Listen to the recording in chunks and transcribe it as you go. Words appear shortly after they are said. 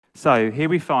So here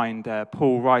we find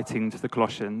Paul writing to the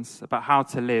Colossians about how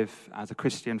to live as a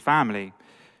Christian family,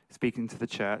 speaking to the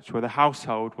church, where the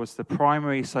household was the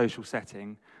primary social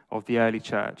setting of the early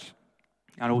church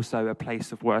and also a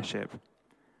place of worship.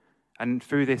 And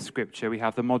through this scripture, we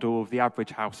have the model of the average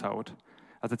household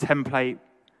as a template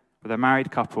with a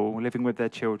married couple living with their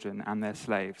children and their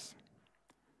slaves.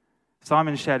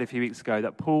 Simon shared a few weeks ago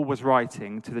that Paul was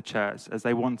writing to the church as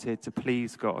they wanted to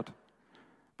please God,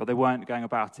 but they weren't going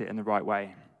about it in the right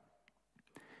way.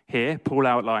 Here, Paul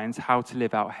outlines how to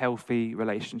live out healthy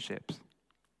relationships.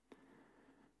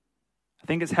 I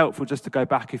think it's helpful just to go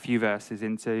back a few verses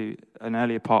into an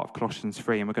earlier part of Colossians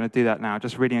 3, and we're going to do that now,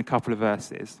 just reading a couple of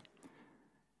verses.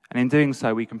 And in doing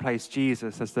so, we can place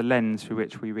Jesus as the lens through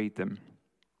which we read them.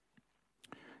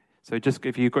 So just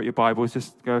if you've got your Bibles,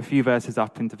 just go a few verses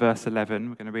up into verse 11.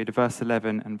 We're going to read verse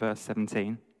 11 and verse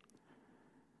 17.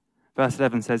 Verse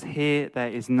 11 says, "Here there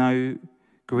is no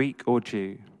Greek or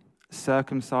Jew,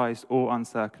 circumcised or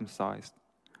uncircumcised,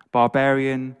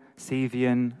 barbarian,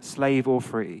 Scythian, slave or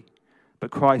free,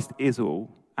 but Christ is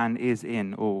all and is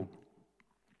in all."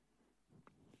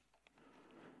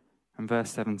 And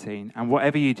verse 17, "And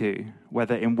whatever you do,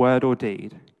 whether in word or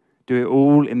deed, do it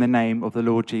all in the name of the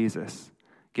Lord Jesus,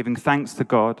 giving thanks to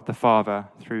God the Father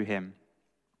through him."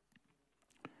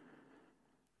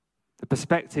 The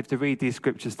perspective to read these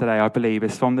scriptures today, I believe,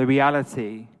 is from the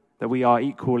reality that we are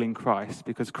equal in Christ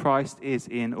because Christ is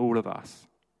in all of us,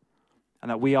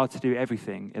 and that we are to do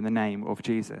everything in the name of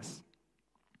Jesus.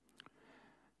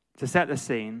 To set the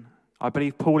scene, I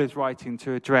believe Paul is writing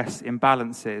to address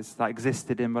imbalances that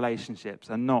existed in relationships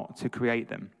and not to create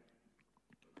them.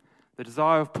 The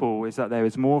desire of Paul is that there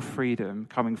is more freedom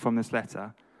coming from this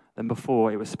letter than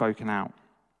before it was spoken out.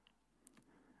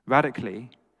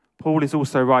 Radically, Paul is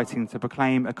also writing to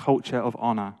proclaim a culture of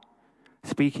honor,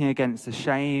 speaking against the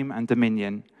shame and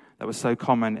dominion that was so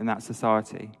common in that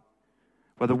society,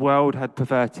 where the world had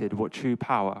perverted what true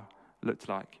power looked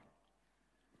like.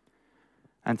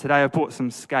 And today I brought some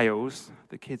scales.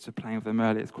 The kids were playing with them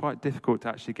earlier. It's quite difficult to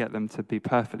actually get them to be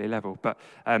perfectly level. But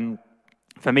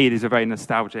for me, these are very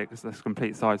nostalgic. It's a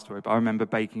complete side story. But I remember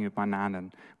baking with my nan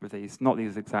and with these, not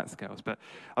these exact scales. But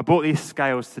I brought these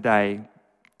scales today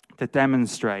to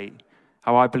demonstrate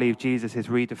how I believe Jesus is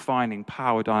redefining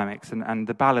power dynamics and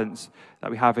the balance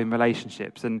that we have in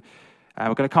relationships. And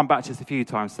we're going to come back to this a few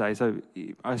times today. So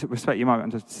I respect you might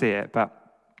want to see it.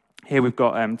 But here we've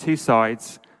got two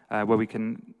sides. Where we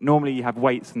can, normally you have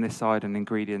weights on this side and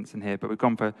ingredients in here, but we've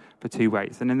gone for two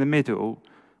weights. And in the middle,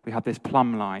 we have this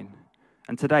plumb line.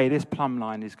 And today, this plumb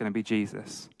line is going to be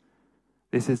Jesus.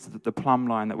 This is the plumb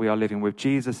line that we are living with,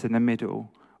 Jesus in the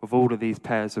middle of all of these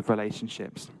pairs of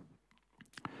relationships.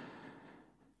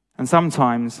 And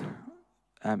sometimes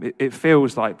it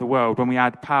feels like the world, when we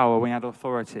add power, when we add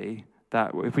authority,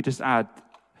 that if we just add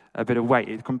a bit of weight,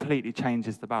 it completely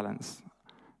changes the balance.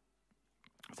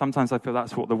 Sometimes I feel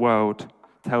that's what the world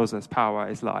tells us power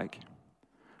is like,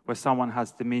 where someone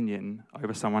has dominion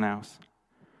over someone else.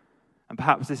 And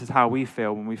perhaps this is how we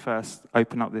feel when we first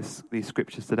open up these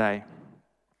scriptures today.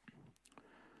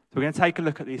 So we're going to take a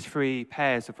look at these three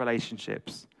pairs of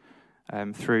relationships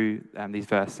through these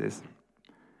verses,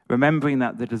 remembering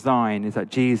that the design is that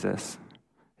Jesus,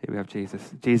 here we have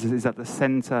Jesus, Jesus is at the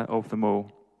center of them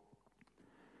all.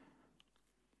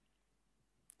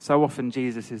 So often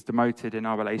Jesus is demoted in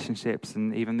our relationships,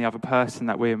 and even the other person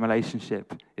that we're in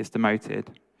relationship is demoted,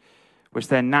 which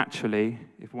then naturally,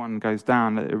 if one goes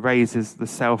down, it raises the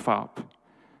self up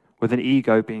with an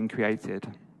ego being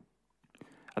created.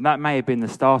 And that may have been the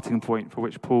starting point for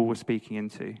which Paul was speaking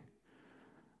into.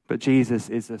 But Jesus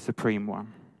is the supreme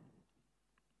one.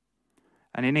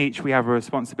 And in each we have a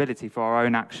responsibility for our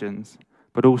own actions,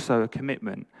 but also a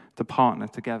commitment to partner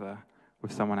together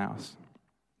with someone else.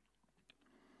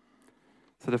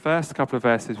 So the first couple of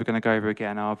verses we're going to go over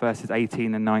again are verses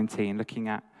 18 and 19, looking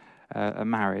at a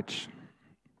marriage.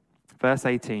 Verse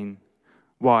 18,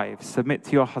 "Wives, submit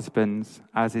to your husbands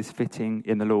as is fitting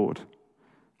in the Lord.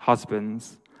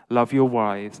 Husbands, love your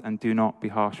wives and do not be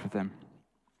harsh with them."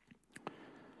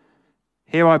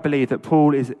 Here I believe that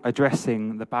Paul is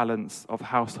addressing the balance of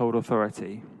household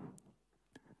authority,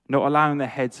 not allowing the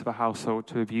heads of a household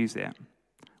to abuse it,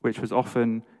 which was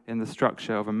often in the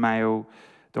structure of a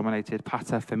male-dominated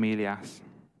paterfamilias.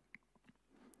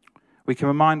 We can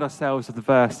remind ourselves of the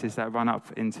verses that run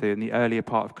up into in the earlier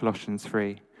part of Colossians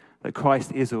 3, that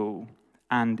Christ is all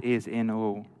and is in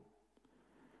all.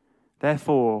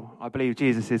 Therefore, I believe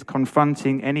Jesus is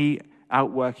confronting any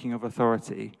outworking of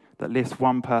authority that lifts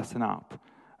one person up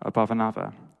above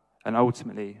another and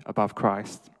ultimately above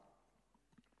Christ.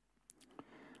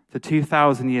 So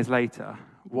 2,000 years later,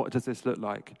 What does this look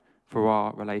like for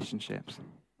our relationships?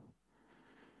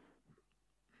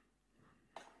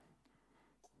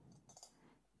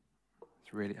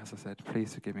 It's really, as I said,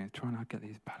 please forgive me. Trying to get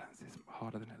these balances is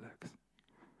harder than it looks.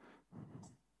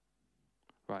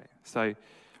 Right, so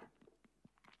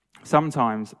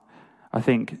sometimes I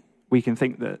think we can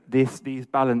think that these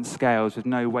balanced scales with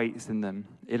no weights in them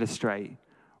illustrate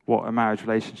what a marriage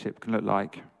relationship can look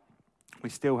like. We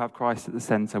still have Christ at the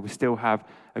center. We still have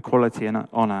equality and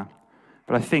honor.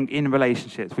 But I think in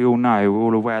relationships, we're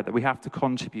all aware that we have to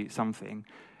contribute something.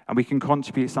 And we can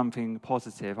contribute something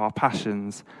positive, our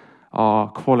passions, our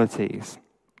qualities.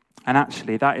 And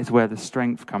actually, that is where the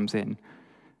strength comes in.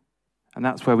 And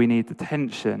that's where we need the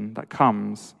tension that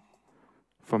comes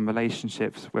from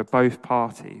relationships where both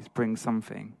parties bring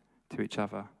something to each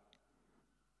other.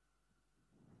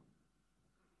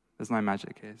 There's no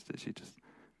magic here. It's literally just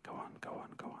go on, go on,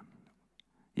 go on.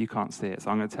 You can't see it,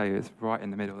 so I'm going to tell you it's right in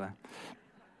the middle there.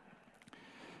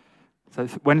 So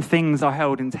when things are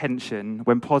held in tension,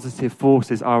 when positive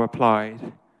forces are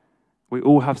applied, we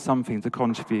all have something to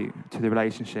contribute to the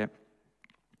relationship.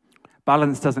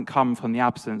 Balance doesn't come from the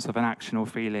absence of an action or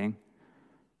feeling.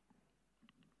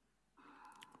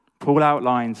 Paul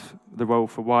outlines the role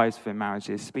for wives within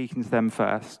marriages, speaking to them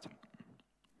first.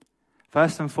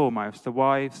 First and foremost, the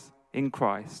wives in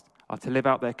Christ are to live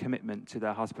out their commitment to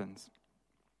their husbands,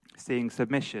 seeing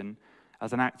submission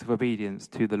as an act of obedience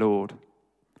to the Lord.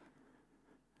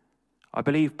 I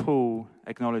believe Paul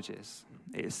acknowledges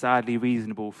it is sadly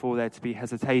reasonable for there to be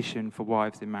hesitation for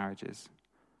wives in marriages,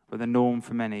 where the norm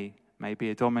for many may be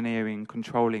a domineering,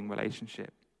 controlling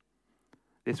relationship.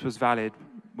 This was valid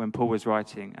when Paul was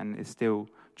writing and is still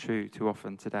true too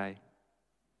often today.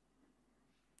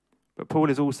 But Paul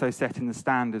is also setting the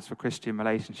standards for Christian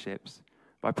relationships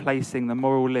by placing the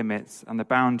moral limits and the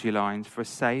boundary lines for a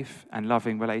safe and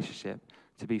loving relationship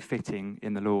to be fitting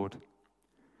in the Lord.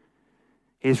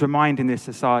 He is reminding this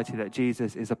society that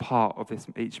Jesus is a part of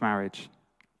each marriage,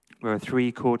 where a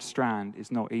three-cord strand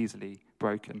is not easily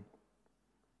broken.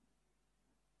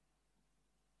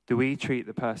 Do we treat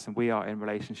the person we are in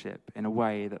relationship in a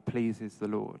way that pleases the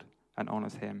Lord and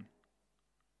honors him?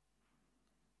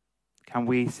 Can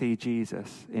we see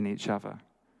Jesus in each other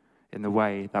in the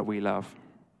way that we love?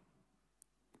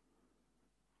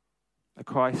 A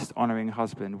Christ-honoring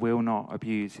husband will not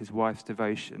abuse his wife's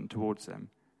devotion towards them,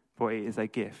 for it is a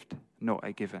gift, not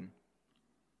a given.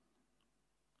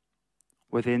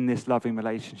 Within this loving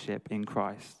relationship in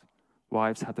Christ,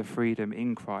 wives have the freedom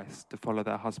in Christ to follow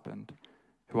their husband,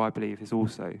 who I believe is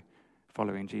also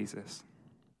following Jesus.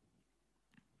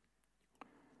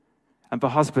 And for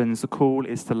husbands, the call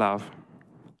is to love.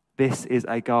 This is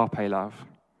agape love,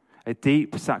 a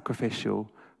deep, sacrificial,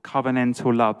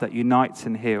 covenantal love that unites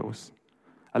and heals,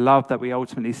 a love that we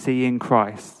ultimately see in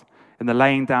Christ, in the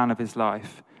laying down of his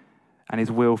life and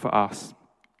his will for us,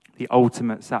 the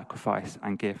ultimate sacrifice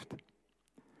and gift.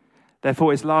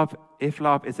 Therefore, if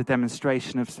love is a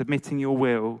demonstration of submitting your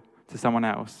will to someone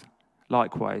else,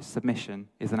 likewise, submission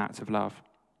is an act of love.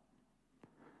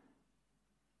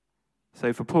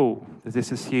 So for Paul, does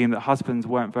this assume that husbands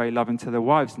weren't very loving to their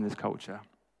wives in this culture?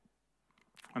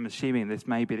 I'm assuming this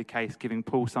may be the case, giving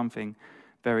Paul something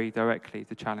very directly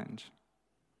to challenge.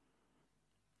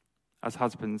 As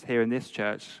husbands here in this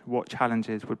church, what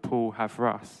challenges would Paul have for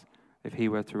us if he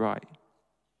were to write?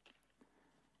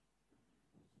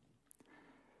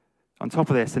 On top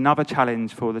of this, another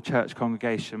challenge for the church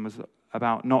congregation was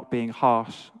about not being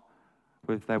harsh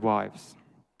with their wives.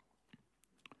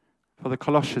 For the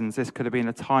Colossians, this could have been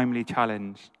a timely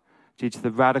challenge due to the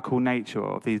radical nature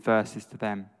of these verses to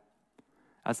them,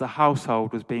 as the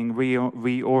household was being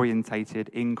reorientated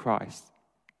in Christ,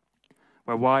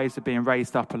 where wives are being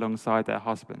raised up alongside their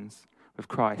husbands, with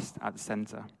Christ at the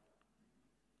center.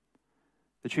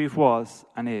 The truth was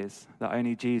and is that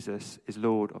only Jesus is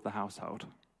Lord of the household.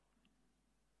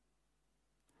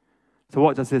 So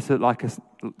what does this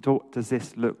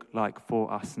look like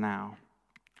for us now?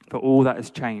 For all that has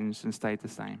changed and stayed the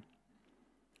same.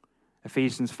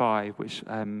 Ephesians 5, which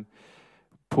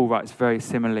Paul writes very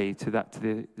similarly to that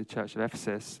to the church of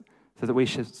Ephesus, says that we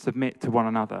should submit to one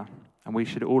another, and we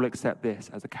should all accept this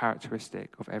as a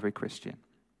characteristic of every Christian.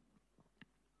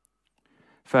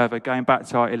 Further, going back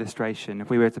to our illustration, if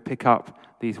we were to pick up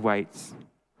these weights,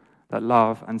 that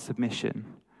love and submission,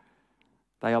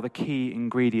 they are the key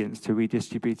ingredients to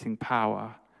redistributing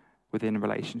power within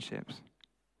relationships.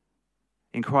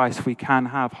 In Christ, we can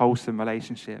have wholesome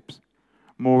relationships.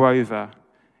 Moreover,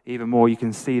 even more, you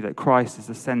can see that Christ is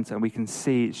the center, and we can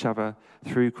see each other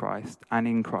through Christ and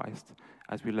in Christ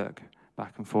as we look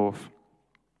back and forth.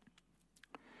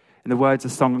 In the words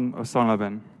of Song of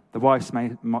Solomon, the wife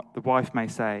may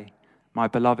say, "My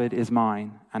beloved is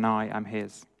mine, and I am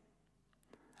his."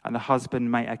 And the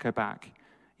husband may echo back,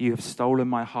 "You have stolen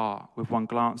my heart with one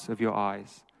glance of your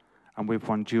eyes and with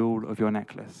one jewel of your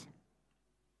necklace."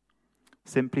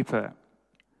 Simply put,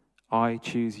 "I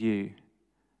choose you"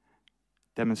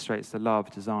 demonstrates the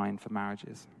love designed for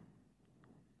marriages.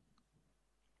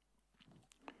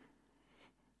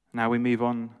 Now we move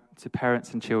on to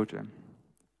parents and children.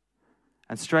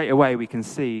 And straight away we can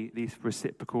see these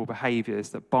reciprocal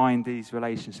behaviors that bind these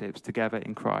relationships together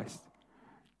in Christ.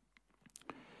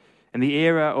 In the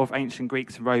era of ancient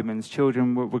Greeks and Romans,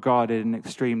 children were regarded in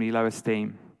extremely low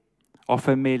esteem,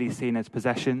 often merely seen as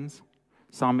possessions,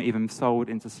 some even sold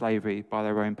into slavery by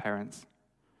their own parents.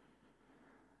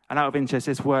 And out of interest,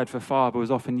 this word for father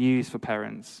was often used for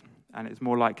parents, and it's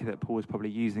more likely that Paul was probably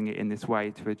using it in this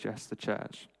way to address the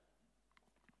church.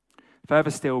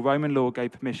 Further still, Roman law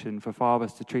gave permission for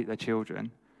fathers to treat their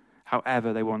children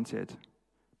however they wanted,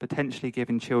 potentially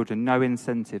giving children no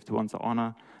incentive to want to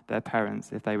honour their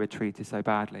parents if they were treated so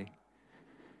badly.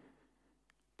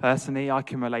 Personally, I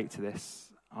can relate to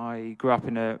this. I grew up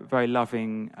in a very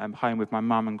loving home with my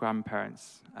mum and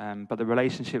grandparents, but the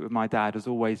relationship with my dad has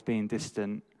always been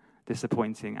distant,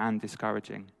 disappointing and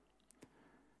discouraging.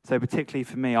 So particularly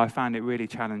for me, I found it really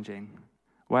challenging,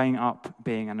 weighing up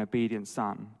being an obedient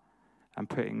son and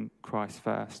putting Christ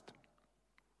first.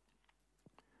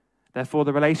 Therefore,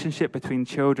 the relationship between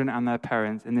children and their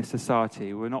parents in this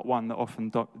society were not one that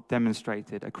often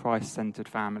demonstrated a Christ-centered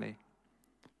family.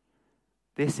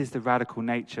 This is the radical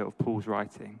nature of Paul's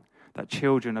writing, that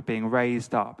children are being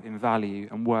raised up in value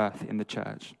and worth in the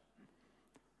church.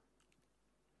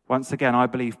 Once again, I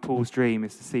believe Paul's dream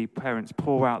is to see parents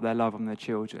pour out their love on their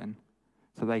children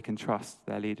so they can trust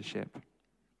their leadership.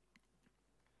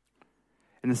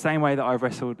 In the same way that I've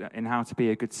wrestled in how to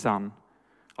be a good son,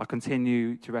 I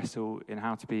continue to wrestle in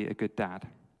how to be a good dad.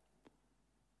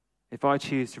 If I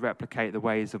choose to replicate the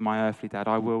ways of my earthly dad,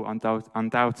 I will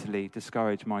undoubtedly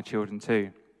discourage my children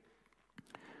too.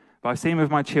 But I've seen with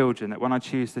my children that when I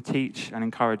choose to teach and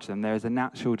encourage them, there is a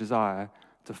natural desire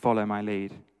to follow my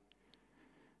lead.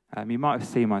 You might have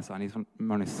seen my son. He's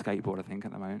on his skateboard, I think,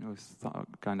 at the moment. He's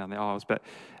going down the aisles. But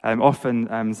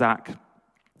often Zach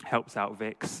helps out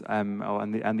Vix and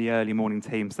the early morning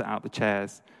team set out the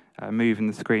chairs, moving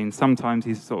the screen. Sometimes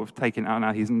he's sort of taken out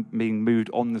now. He's being moved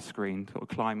on the screen, sort of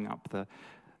climbing up the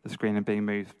screen and being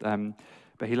moved.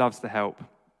 But he loves to help.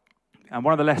 And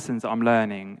one of the lessons that I'm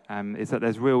learning is that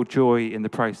there's real joy in the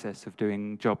process of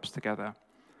doing jobs together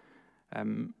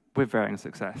with varying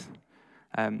success.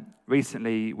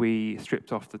 Recently, we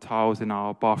stripped off the tiles in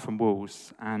our bathroom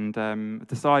walls and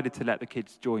decided to let the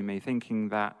kids join me, thinking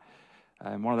that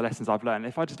one of the lessons I've learned,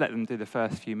 if I just let them do the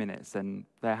first few minutes, then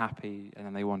they're happy and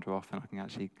then they wander off and I can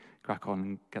actually crack on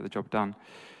and get the job done.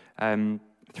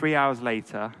 3 hours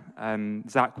later,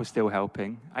 Zach was still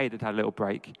helping. Aid had a little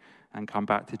break and come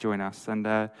back to join us. And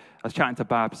I was chatting to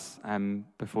Babs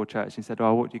before church and he said,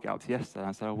 "Oh, what did you get up to yesterday?" And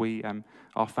I said,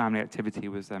 our family activity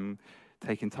was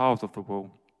taking tiles off the wall.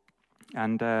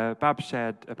 And Babs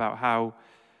shared about how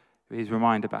he's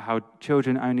reminded about how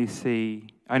children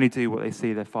only do what they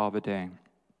see their father doing.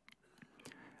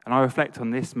 And I reflect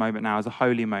on this moment now as a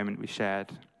holy moment we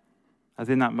shared. As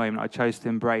in that moment, I chose to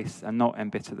embrace and not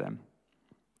embitter them,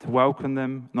 to welcome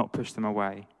them, not push them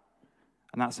away.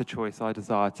 And that's a choice I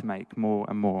desire to make more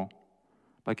and more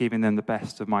by giving them the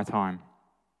best of my time.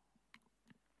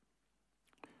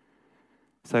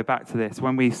 So back to this.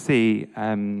 When we see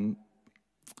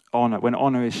honor, when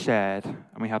honor is shared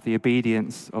and we have the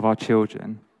obedience of our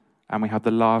children and we have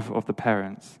the love of the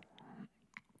parents,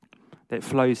 it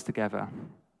flows together.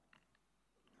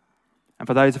 And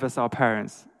for those of us that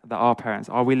are parents,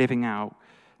 are we living out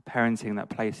parenting that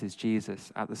places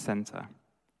Jesus at the center?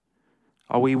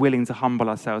 Are we willing to humble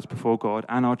ourselves before God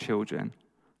and our children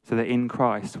so that in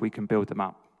Christ we can build them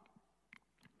up?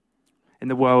 In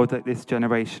the world that this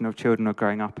generation of children are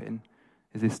growing up in,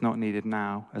 is this not needed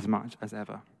now as much as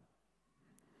ever?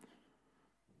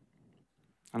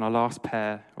 And our last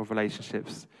pair of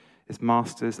relationships is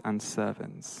masters and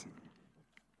servants.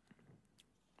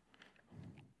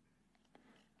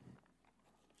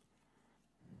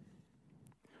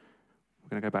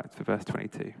 We're going to go back to verse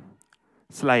 22.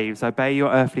 Slaves, obey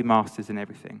your earthly masters in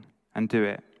everything, and do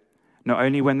it, not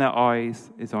only when their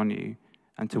eyes is on you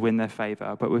and to win their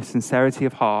favor, but with sincerity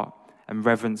of heart and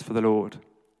reverence for the Lord.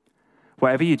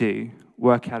 Whatever you do,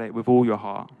 work at it with all your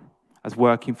heart, as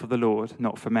working for the Lord,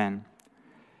 not for men,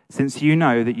 since you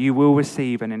know that you will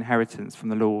receive an inheritance from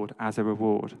the Lord as a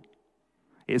reward.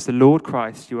 It is the Lord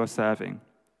Christ you are serving.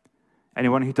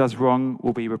 Anyone who does wrong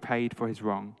will be repaid for his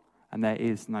wrong, and there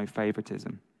is no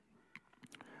favoritism.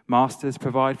 Masters,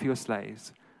 provide for your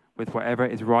slaves with whatever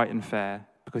is right and fair,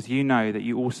 because you know that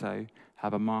you also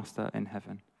have a master in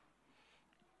heaven.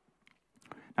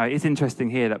 Now, it is interesting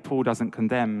here that Paul doesn't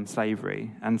condemn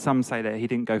slavery, and some say that he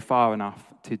didn't go far enough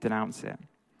to denounce it.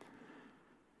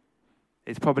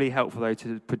 It's probably helpful, though,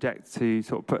 to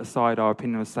sort of put aside our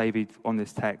opinion of slavery on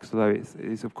this text, although it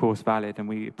is, of course, valid, and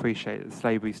we appreciate that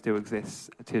slavery still exists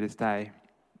to this day.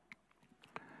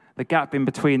 The gap in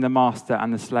between the master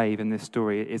and the slave in this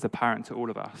story is apparent to all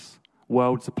of us,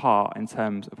 worlds apart in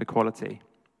terms of equality.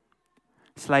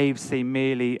 Slaves seen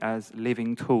merely as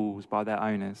living tools by their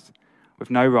owners, with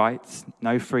no rights,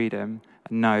 no freedom,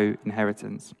 and no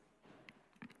inheritance.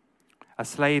 As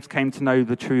slaves came to know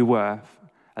the true worth,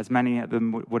 as many of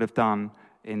them would have done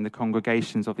in the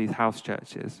congregations of these house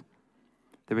churches,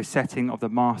 the resetting of the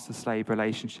master-slave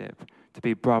relationship to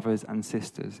be brothers and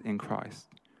sisters in Christ,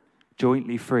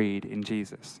 jointly freed in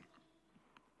Jesus.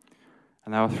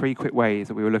 And there are three quick ways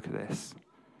that we will look at this.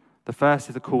 The first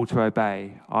is a call to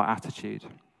obey, our attitude.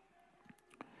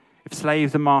 If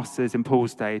slaves and masters in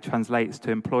Paul's day translates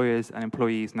to employers and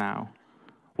employees now,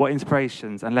 what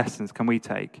inspirations and lessons can we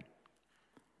take?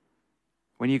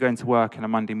 When you go into work on a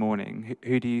Monday morning,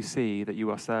 who do you see that you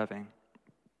are serving?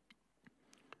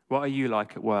 What are you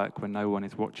like at work when no one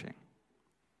is watching?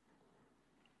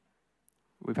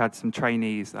 We've had some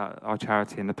trainees at our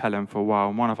charity in the Pelham for a while,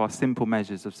 and one of our simple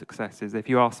measures of success is if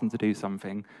you ask them to do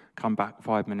something, come back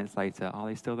 5 minutes later, are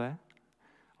they still there?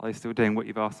 Are they still doing what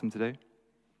you've asked them to do?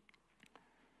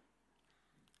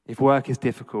 If work is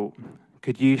difficult,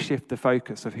 could you shift the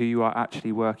focus of who you are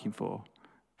actually working for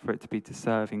it to be to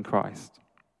serve in Christ?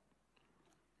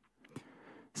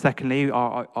 Secondly,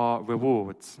 our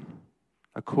rewards,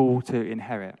 a call to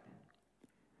inherit.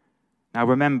 Now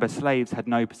remember, slaves had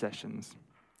no possessions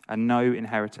and no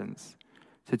inheritance.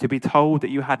 So to be told that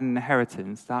you had an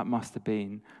inheritance, that must have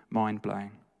been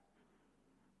mind-blowing.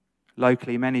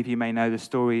 Locally, many of you may know the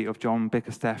story of John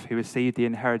Bickersteth, who received the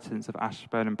inheritance of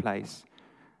Ashburnham Place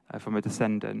from a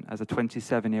descendant as a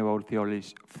 27-year-old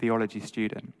theology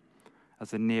student,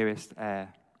 as the nearest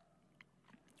heir.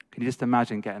 Can you just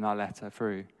imagine getting that letter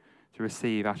through to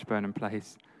receive Ashburnham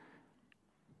Place?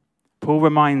 Paul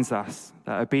reminds us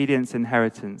that obedience and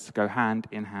inheritance go hand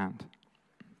in hand,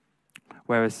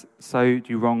 whereas so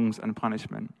do wrongs and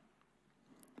punishment.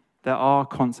 There are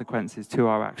consequences to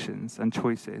our actions and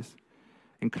choices,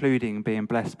 including being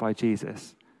blessed by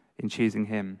Jesus in choosing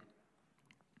him.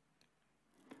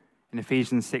 In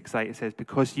Ephesians 6:8 it says,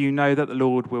 because you know that the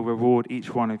Lord will reward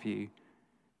each one of you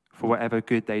for whatever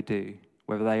good they do,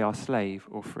 whether they are slave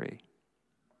or free.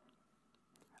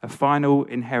 A final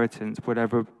inheritance would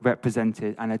have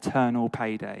represented an eternal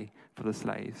payday for the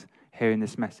slaves, hearing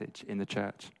this message in the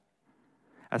church.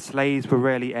 As slaves were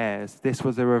rarely heirs, this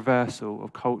was a reversal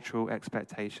of cultural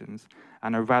expectations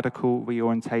and a radical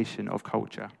reorientation of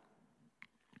culture.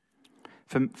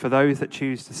 For those that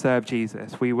choose to serve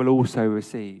Jesus, we will also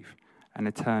receive an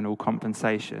eternal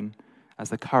compensation as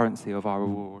the currency of our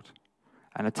reward,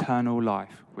 an eternal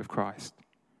life with Christ.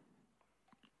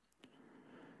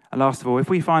 And last of all, if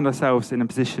we find ourselves in a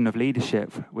position of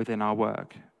leadership within our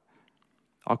work,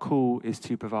 our call is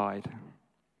to provide.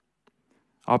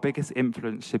 Our biggest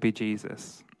influence should be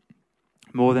Jesus,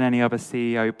 more than any other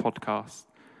CEO podcast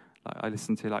like I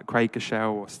listen to, like Craig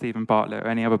Gashel or Stephen Bartlett or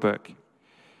any other book.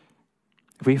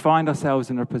 If we find ourselves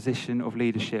in a position of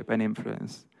leadership and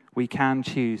influence, we can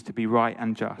choose to be right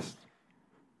and just.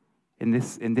 In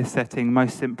this setting,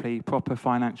 most simply, proper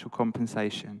financial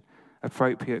compensation,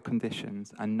 appropriate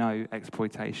conditions, and no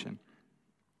exploitation.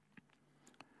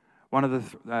 One of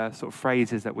the sort of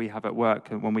phrases that we have at work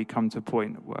when we come to a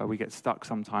point where we get stuck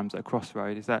sometimes at a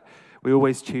crossroad is that we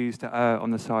always choose to err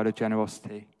on the side of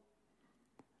generosity.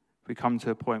 If we come to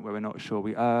a point where we're not sure,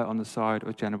 we err on the side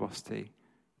of generosity,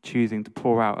 choosing to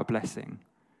pour out a blessing.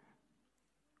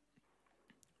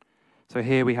 So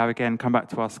here we have, again, come back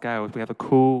to our scales. We have a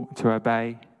call to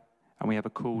obey, and we have a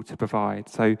call to provide.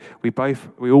 So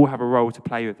we all have a role to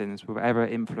play within this, whatever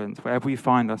influence, wherever we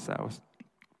find ourselves.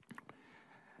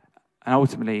 And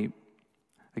ultimately,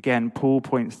 again, Paul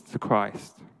points to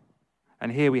Christ.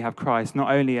 And here we have Christ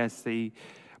not only as the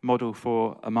model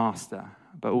for a master,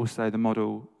 but also the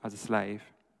model as a slave,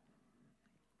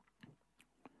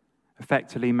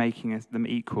 effectively making them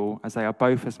equal as they are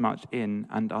both as much in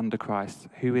and under Christ,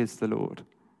 who is the Lord.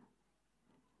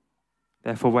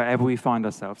 Therefore, wherever we find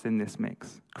ourselves in this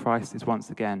mix, Christ is once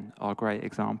again our great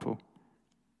example.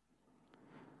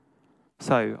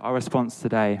 So, our response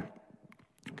today,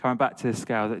 coming back to the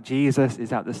scale, that Jesus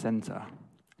is at the center.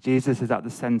 Jesus is at the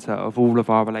center of all of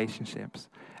our relationships.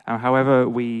 And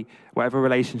whatever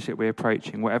relationship we're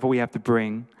approaching, whatever we have to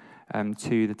bring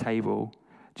to the table,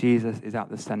 Jesus is at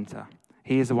the center.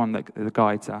 He is the one that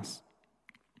guides us.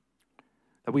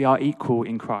 That we are equal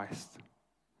in Christ.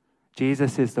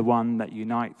 Jesus is the one that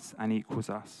unites and equals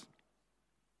us.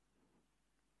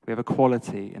 We have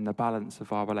equality in the balance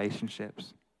of our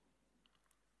relationships.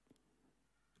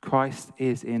 Christ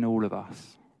is in all of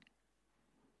us.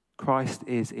 Christ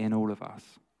is in all of us.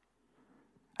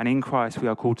 And in Christ we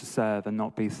are called to serve and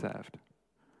not be served.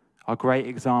 Our great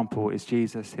example is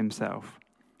Jesus himself,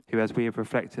 who, as we have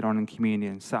reflected on in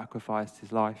communion, sacrificed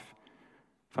his life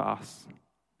for us,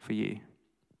 for you.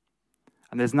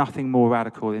 And there's nothing more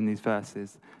radical in these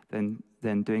verses than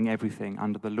doing everything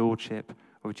under the lordship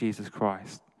of Jesus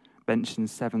Christ, mentioned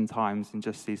 7 times in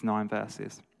just these 9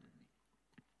 verses.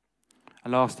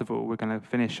 And last of all, we're going to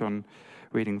finish on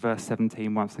reading verse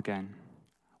 17 once again.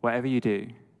 Whatever you do,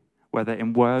 whether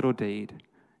in word or deed,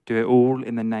 do it all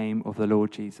in the name of the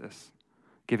Lord Jesus,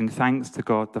 giving thanks to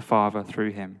God the Father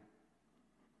through him.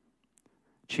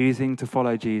 Choosing to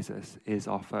follow Jesus is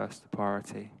our first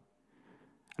priority.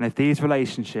 And if these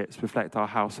relationships reflect our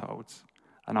households,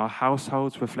 and our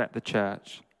households reflect the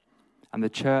church, and the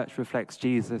church reflects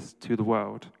Jesus to the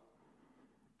world,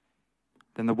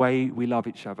 then the way we love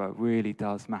each other really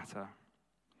does matter.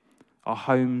 Our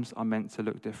homes are meant to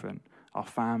look different. Our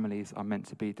families are meant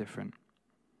to be different.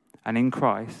 And in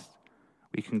Christ,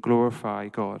 we can glorify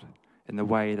God in the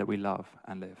way that we love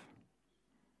and live.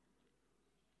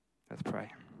 Let's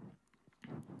pray.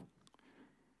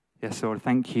 Yes, Lord,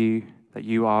 thank you that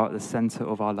you are at the center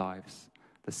of our lives,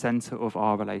 the center of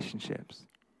our relationships.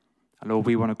 And Lord,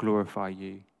 we want to glorify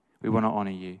you. We want to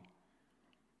honor you.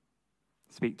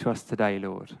 Speak to us today,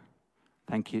 Lord.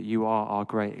 Thank you. You are our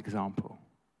great example.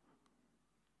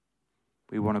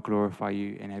 We want to glorify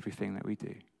you in everything that we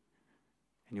do.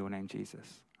 In your name,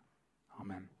 Jesus.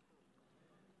 Amen.